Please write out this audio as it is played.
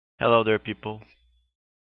Hello there, people.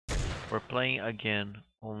 We're playing again,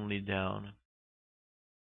 only down.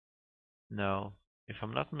 Now, if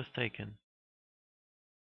I'm not mistaken,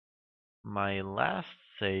 my last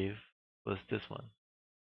save was this one.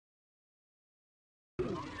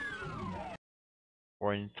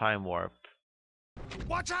 Or in Time Warp.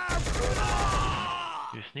 Watch out!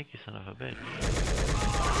 You sneaky son of a bitch.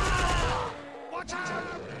 Watch out!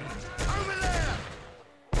 Over there!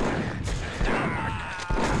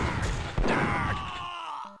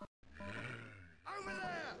 Over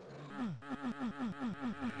there!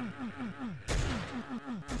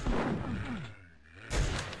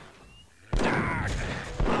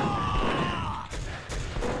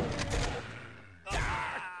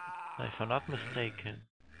 Now, if I'm not mistaken,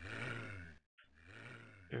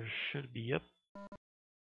 there should be up.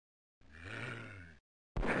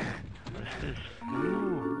 What's this?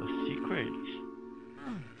 Ooh, a secret.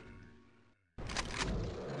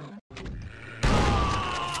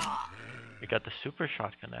 We got the super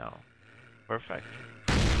shotgun now. Perfect.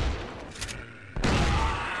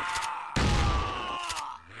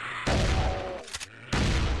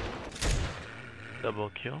 Double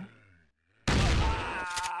kill.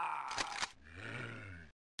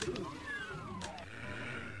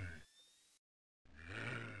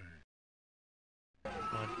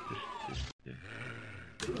 What this?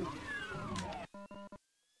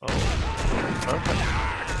 Oh, perfect.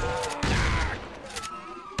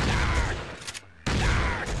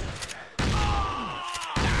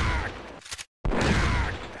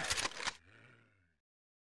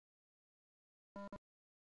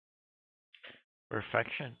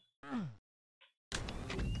 Perfection.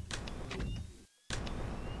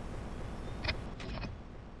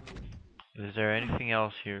 Is there anything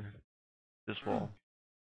else here? This wall.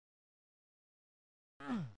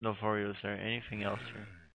 No, for real, is there anything else here?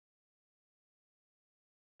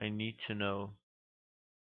 I need to know.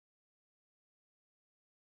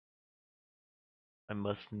 I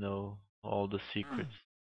must know all the secrets.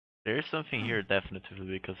 There is something here definitely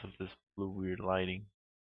because of this blue weird lighting.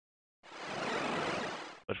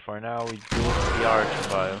 But for now we deal with the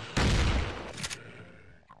archivile.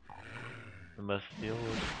 We must deal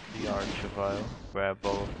with the archivile. Grab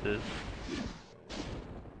all of this.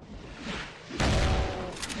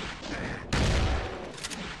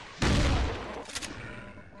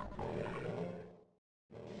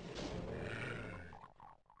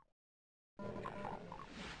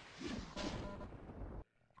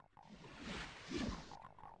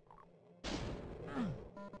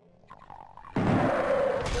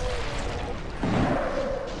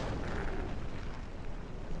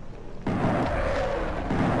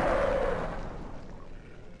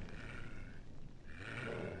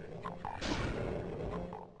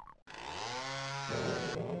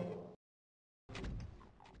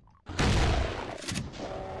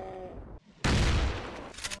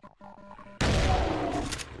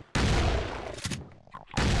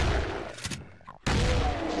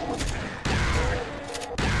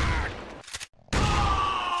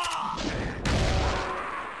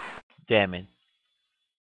 Damn it.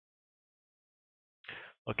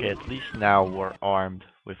 Okay, at least now we're armed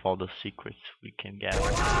with all the secrets we can get.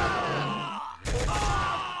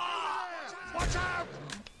 Watch out!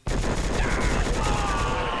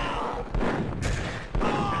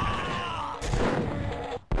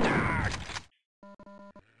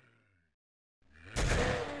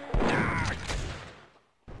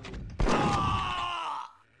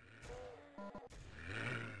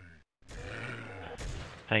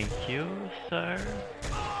 Thank you, sir.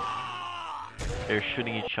 They're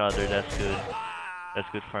shooting each other, that's good. That's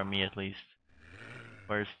good for me at least.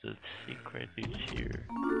 Where's the secret? It's here.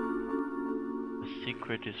 The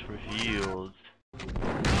secret is revealed.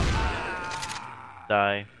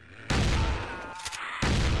 Die.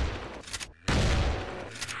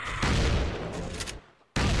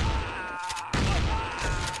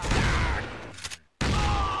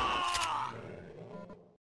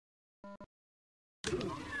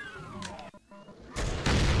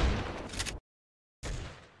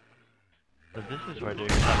 But this is where they're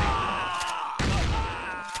coming from.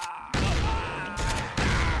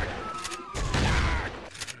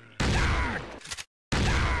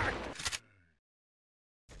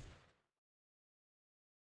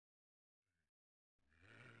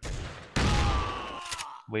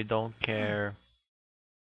 We don't care.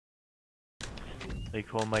 Like,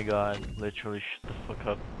 oh my god, literally shut the fuck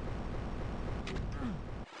up.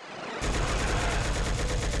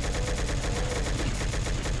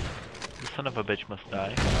 This son of a bitch must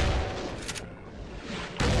die.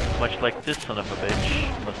 Much like this son of a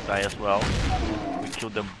bitch must die as well. We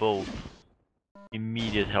killed them both. Immediately.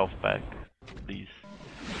 immediate health back, please.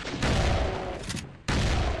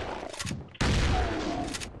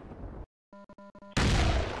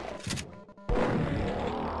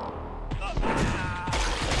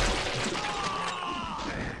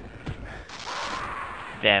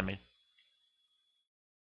 Damn it.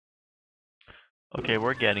 Okay,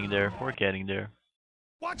 we're getting there. We're getting there.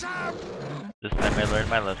 Watch out! This time I learned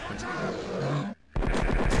my lesson.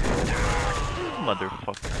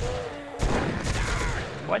 Motherfucker.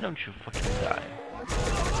 Why don't you fucking die?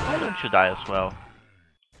 Why don't you die as well?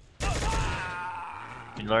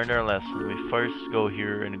 We learned our lesson. We first go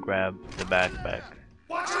here and grab the backpack.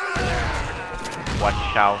 Watch out!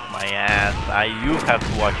 Watch out, my ass. You have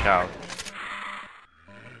to watch out.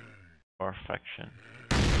 Perfection.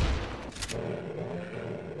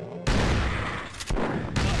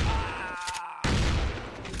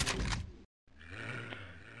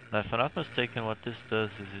 Now, if I'm not mistaken, what this does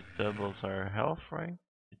is it doubles our health, right?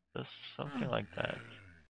 It does something like that.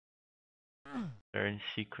 There are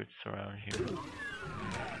secrets around here.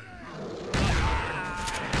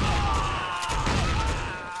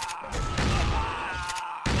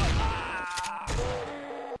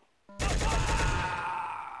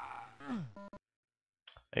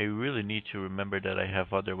 I really need to remember that I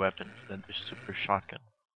have other weapons than the super shotgun.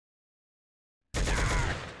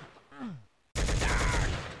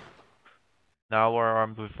 Now we're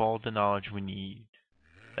armed with all the knowledge we need.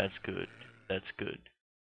 That's good. That's good.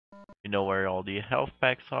 We know where all the health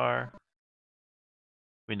packs are.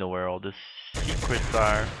 We know where all the secrets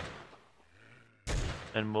are.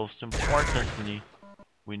 And most importantly,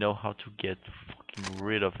 we know how to get fucking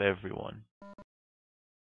rid of everyone.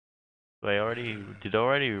 Did I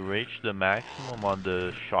already reach the maximum on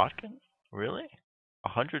the shotgun? Really?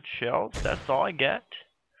 100 shells? That's all I get?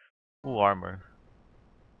 Ooh, armor.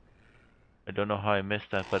 I don't know how I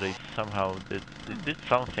missed that, but it somehow did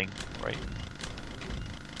something, right?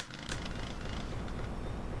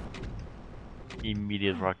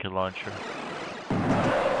 Immediate rocket launcher.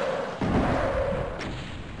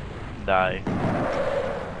 Die.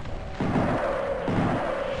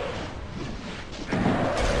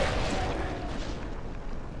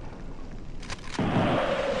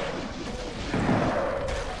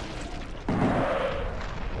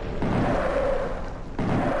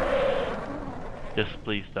 Just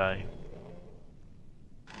please die.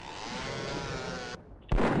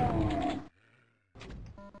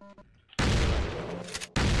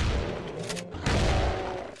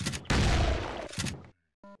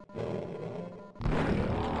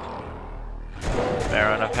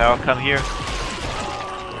 Baron of Hell, come here.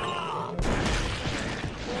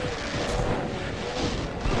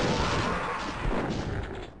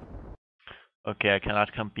 Okay, I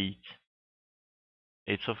cannot compete.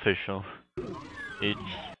 It's official. It's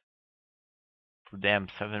damn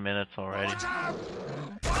 7 minutes already.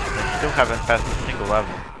 I still haven't passed a single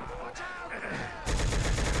level.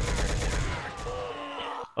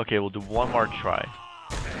 Okay, we'll do one more try.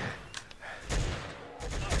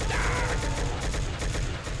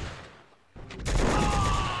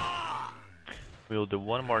 We'll do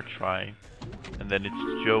one more try, and then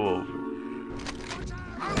it's Joe over.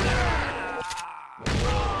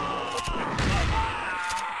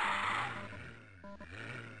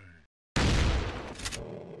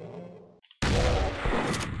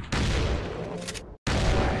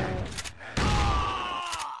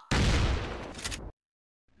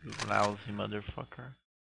 Lousy motherfucker.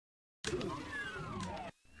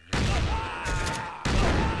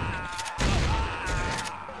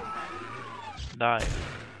 Die.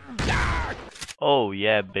 Oh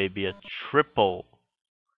yeah, baby, a triple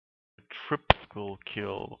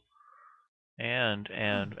kill. And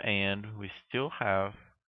we still have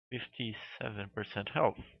 57%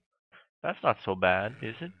 health. That's not so bad,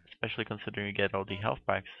 is it? Especially considering you get all the health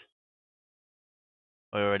packs.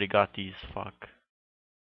 I already got these, fuck.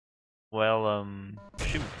 Well,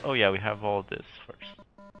 shoot. Oh yeah, we have all this first.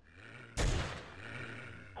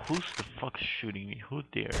 Who's the fuck shooting me? Who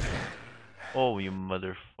dare? Oh, you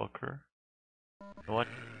motherfucker. What?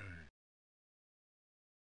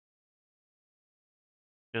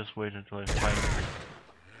 Just wait until I find it.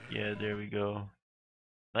 Yeah, there we go.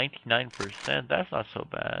 99%? That's not so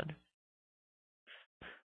bad.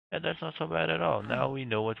 Yeah, that's not so bad at all. Now we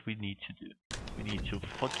know what we need to do. We need to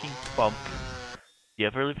fucking bump the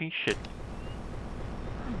ever-living shit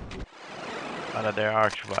out of their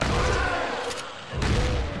archvile.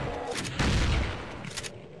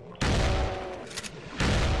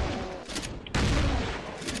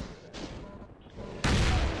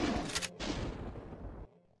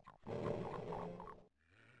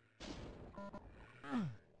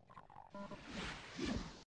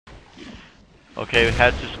 Okay, we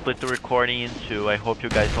had to split the recording in two. I hope you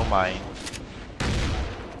guys don't mind.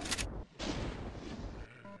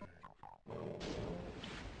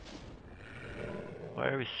 Why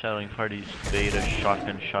are we selling for these beta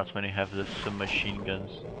shotgun shots when you have the submachine guns?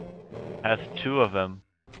 I have two of them.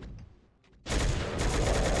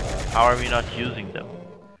 How are we not using them?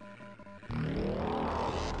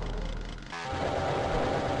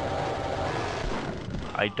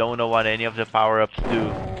 I don't know what any of the power-ups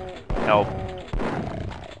do. Help.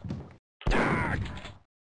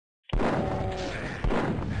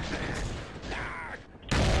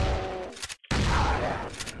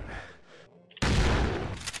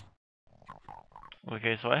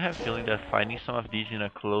 Okay, so I have a feeling that finding some of these in a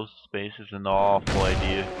closed space is an awful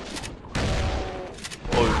idea.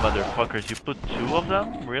 Oh, motherfuckers, you put two of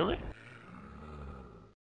them? Really?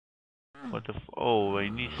 What the oh,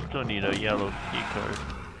 still need a yellow key card.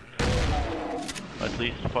 At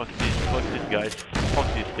least fuck these guys.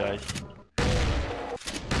 Fuck these guys.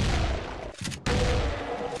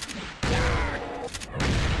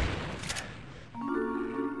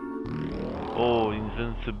 Oh,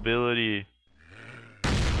 invincibility.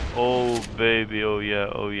 Oh baby, oh yeah,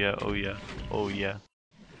 oh yeah, oh yeah, oh yeah.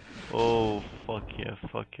 Oh fuck yeah,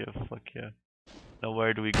 fuck yeah, fuck yeah. Now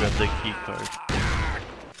where do we grab the key card?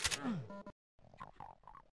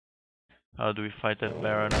 How do we fight that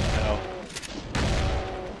Baron of Hell?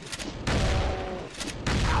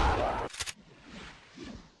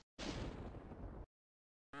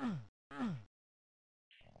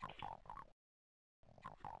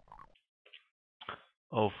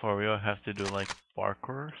 Oh, for real, I have to do like parkour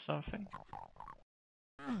or something?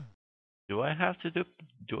 Do I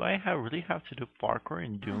really have to do parkour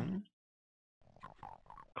in Doom?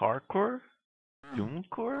 Carkour?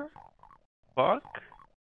 Doomcore? Fuck?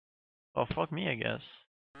 Oh, fuck me, I guess.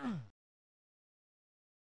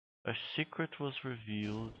 A secret was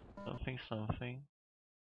revealed. Something, something.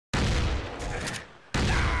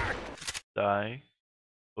 Die.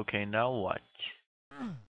 Okay, now what?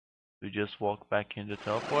 We just walk back in the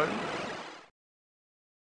teleport?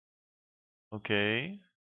 Okay.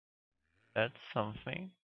 That's something.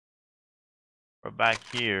 We're back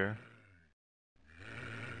here.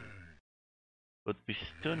 But we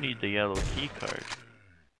still need the yellow key card.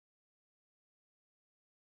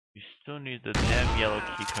 We still need the damn yellow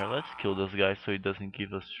key card. Let's kill this guy so he doesn't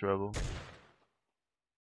give us trouble.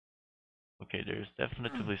 Okay, there's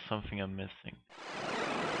definitely something I'm missing.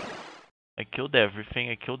 I killed everything,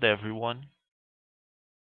 I killed everyone.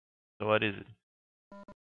 So what is it?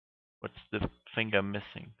 What's the thing I'm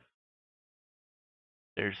missing?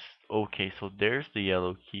 Okay, so there's the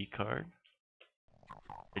yellow key card.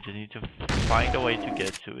 I just need to find a way to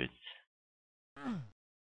get to it.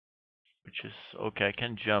 Which is, okay, I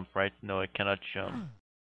can jump, right? No, I cannot jump. Is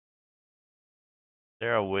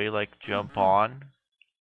there a way like jump on?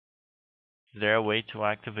 Is there a way to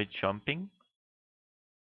activate jumping?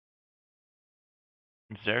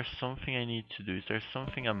 Is there something I need to do? Is there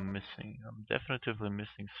something I'm missing? I'm definitely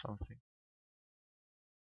missing something.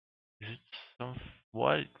 Is it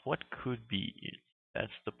what could be it?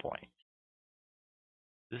 That's the point.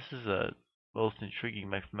 This is a most intriguing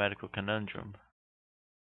mathematical conundrum.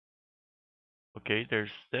 Okay,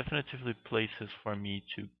 there's definitely places for me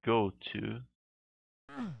to go to.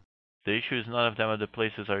 The issue is none of them are the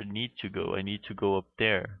places I need to go. I need to go up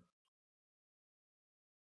there.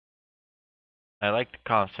 I like the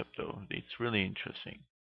concept though. It's really interesting.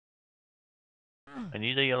 I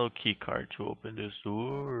need a yellow key card to open this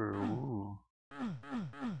door. Ooh.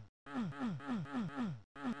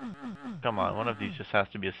 Come on, one of these just has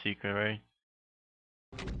to be a secret, right?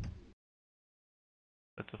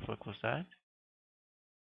 What the fuck was that?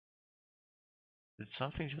 Did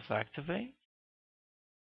something just activate?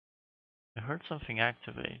 I heard something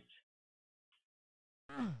activate.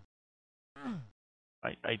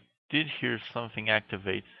 I did hear something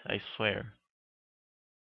activate, I swear.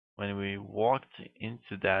 When we walked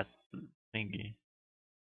into that thingy.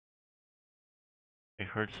 I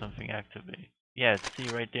heard something activate. Yeah, see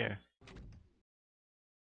right there.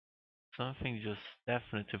 Something just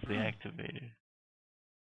definitively activated.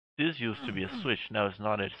 This used to be a switch, now it's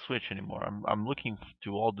not a switch anymore. I'm looking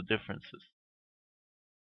to all the differences.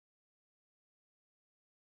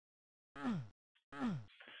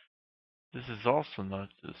 This is also not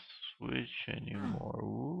the switch anymore.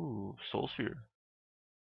 Ooh, Soul Sphere.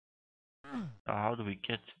 Now how do we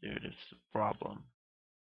get there? That's the problem.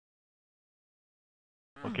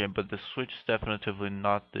 Okay, but the switch is definitely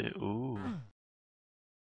not the... Ooh.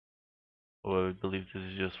 Oh, I believe this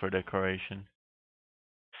is just for decoration.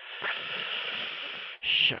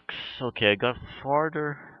 Shucks. Okay, I got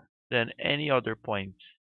farther than any other point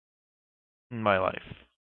in my life.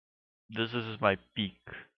 This is my peak.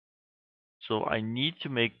 So I need to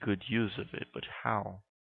make good use of it, but how?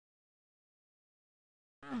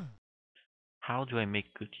 How do I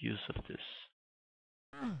make good use of this?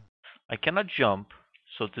 I cannot jump,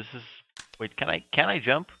 so this is... Wait, can I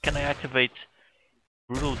jump? Can I activate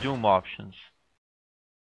Brutal Doom options?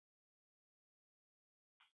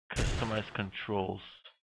 Customize controls.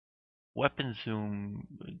 Weapon zoom,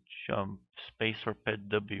 jump, space or pet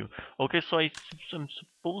W. Okay, so I'm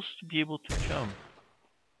supposed to be able to jump.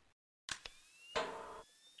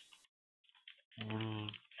 Brutal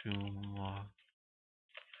Doom.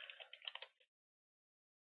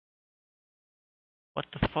 What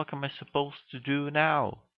the fuck am I supposed to do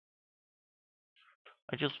now?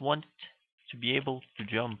 I just want to be able to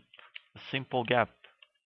jump a simple gap.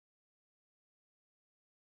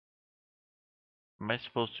 Am I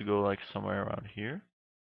supposed to go like somewhere around here?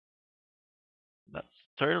 That's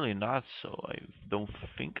certainly not so. I don't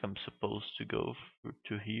think I'm supposed to go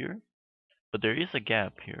to here. But there is a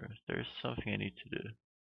gap here. There's something I need to do.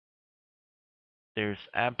 There's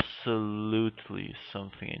absolutely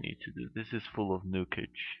something I need to do. This is full of nukage.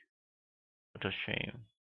 What a shame.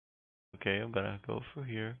 Okay, I'm gonna go through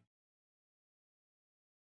here.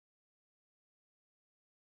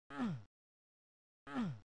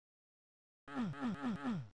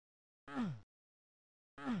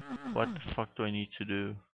 What the fuck do I need to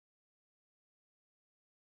do?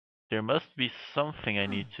 There must be something I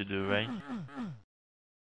need to do, right?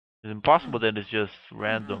 It's impossible that it's just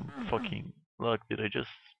random fucking luck. Did I just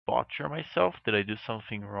botcher myself? Did I do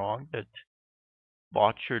something wrong that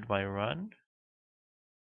botchered my run?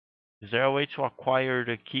 Is there a way to acquire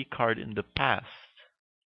the key card in the past?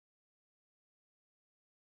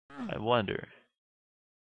 I wonder.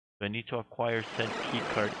 Do I need to acquire said key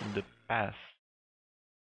card in the past?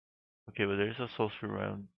 Okay, but there's a sorcery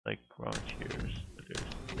round like around here.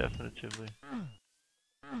 But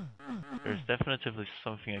there's definitively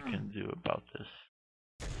something I can do about this.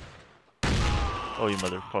 Oh, you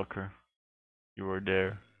motherfucker. You were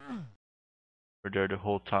there. You were there the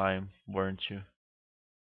whole time, weren't you?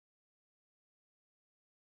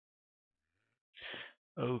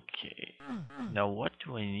 Okay. Now what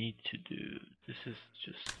do I need to do? This is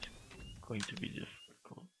just going to be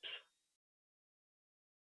difficult.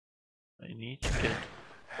 I need to get...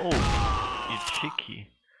 Oh, you cheeky.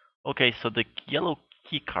 Okay, so the yellow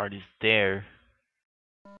key card is there.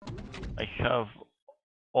 I have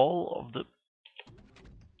all of the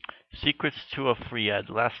secrets to a free ad.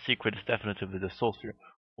 The last secret is definitely the sorcerer.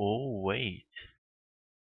 Oh, wait.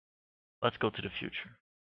 Let's go to the future.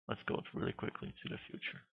 Let's go really quickly to the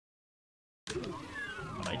future.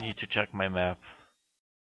 I need to check my map.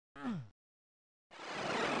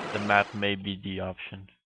 The map may be the option.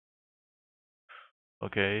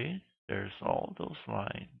 Okay, there's all those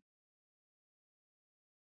lines.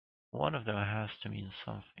 One of them has to mean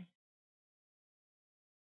something.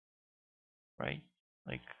 Right?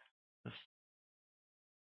 Like, this.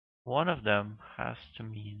 One of them has to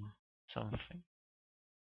mean something.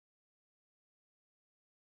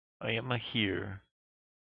 I am here.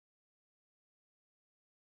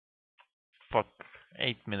 Fuck.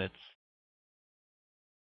 8 minutes.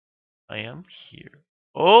 I am here.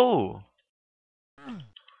 Oh!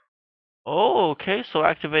 Oh, okay, so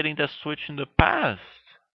activating that switch in the past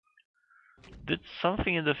did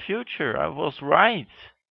something in the future. I was right.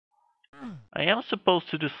 I am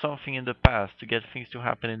supposed to do something in the past to get things to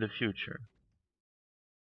happen in the future.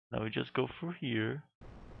 Now we just go through here.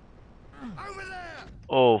 Over there!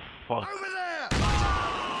 Oh, fuck. Over there!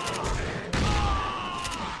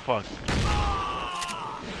 Fuck.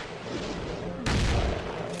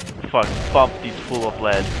 Fuck. Bump these full of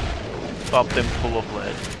lead. Bump them full of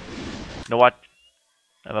lead. You know what?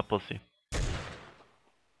 I'm a pussy.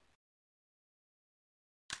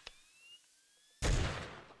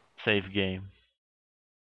 Save game.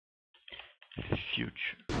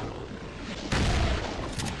 Future.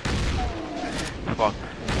 Fuck.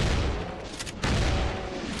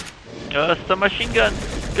 Submachine gun.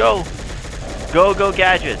 Go. Go, go,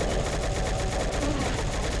 gadget.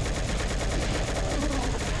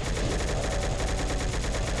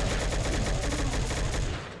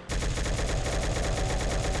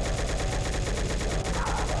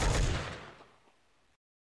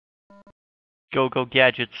 Go, go,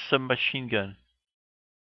 gadget, submachine gun.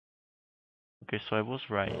 Okay, so I was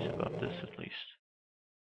right about this at least.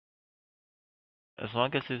 As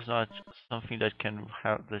long as it's not something that can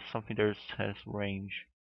have, there's something that has range,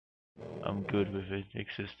 I'm good with it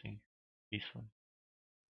existing. This one.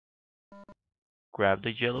 Grab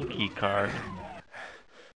the yellow key card.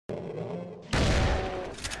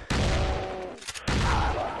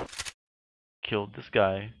 killed this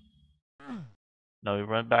guy. Now we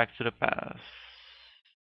run back to the past.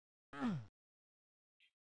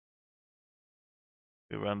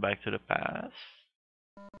 We run back to the past.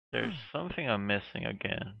 There's something I'm missing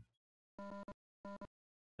again.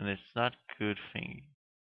 And it's not a good thing.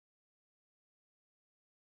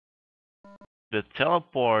 The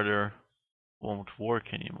teleporter won't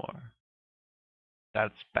work anymore.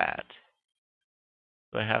 That's bad.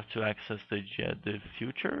 Do I have to access the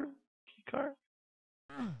future keycard?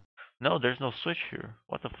 No, there's no switch here.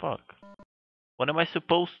 What the fuck? What am I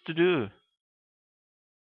supposed to do?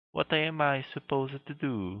 What am I supposed to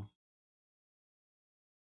do?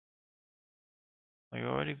 I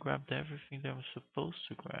already grabbed everything that I was supposed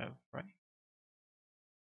to grab, right?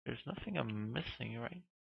 There's nothing I'm missing, right?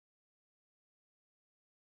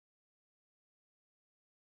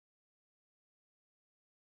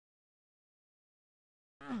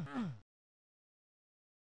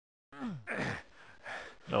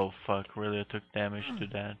 Oh fuck, really I took damage to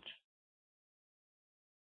that.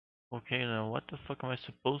 Okay, now what the fuck am I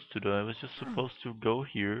supposed to do? I was just supposed to go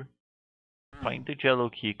here, find the yellow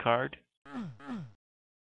key card,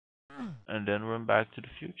 and then run back to the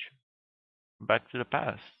future. Back to the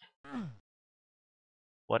past.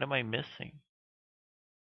 What am I missing?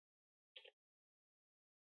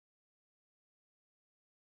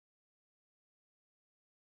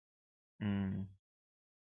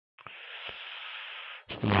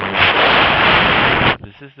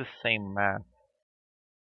 This is the same map.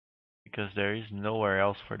 Because there is nowhere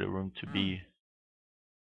else for the room to be.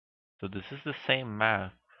 So this is the same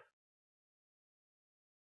map.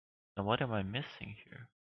 Now what am I missing here?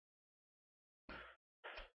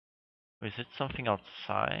 Is it something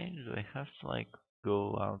outside? Do I have to like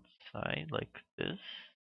go outside like this?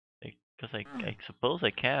 Because I suppose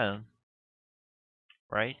I can.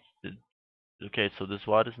 Right? Okay, so this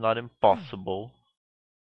water is not impossible.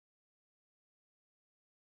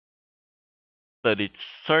 But it's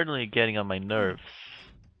certainly getting on my nerves.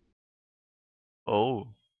 Oh.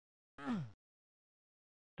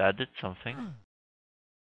 That did something.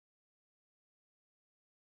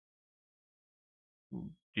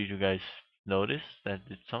 Did you guys notice that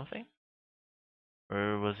did something?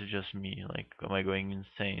 Or was it just me? Like, am I going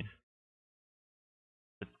insane?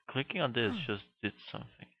 But clicking on this just did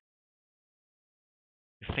something.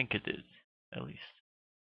 I think it did, at least.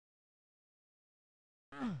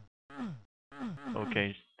 Okay,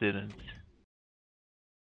 it didn't.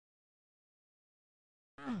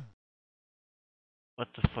 What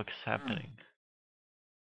the fuck is happening?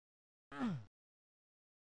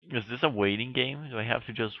 Is this a waiting game? Do I have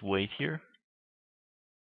to just wait here?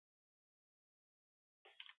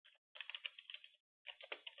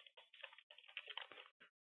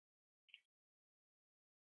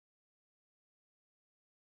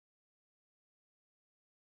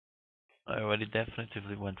 I already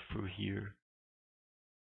definitively went through here.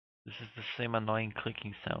 This is the same annoying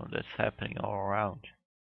clicking sound that's happening all around.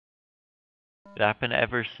 It happened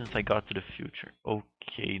ever since I got to the future.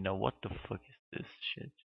 Okay, now what the fuck is this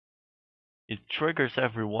shit? It triggers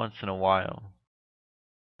every once in a while.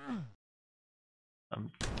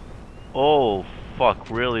 Oh, fuck,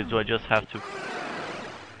 really? Do I just have to...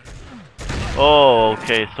 Oh,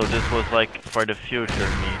 okay, so this was like for the future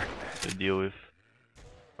me to deal with.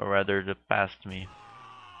 Or rather, the past me.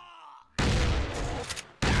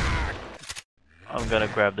 I'm gonna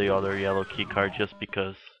grab the other yellow key card just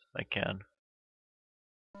because I can.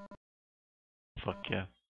 Fuck yeah.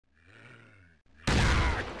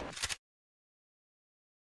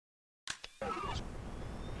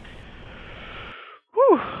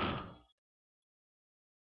 Whew.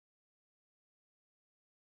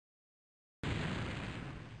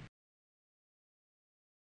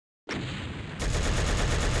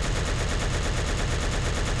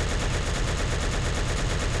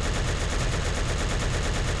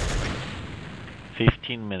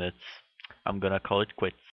 "15 minutes. I'm gonna call it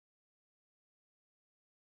quits."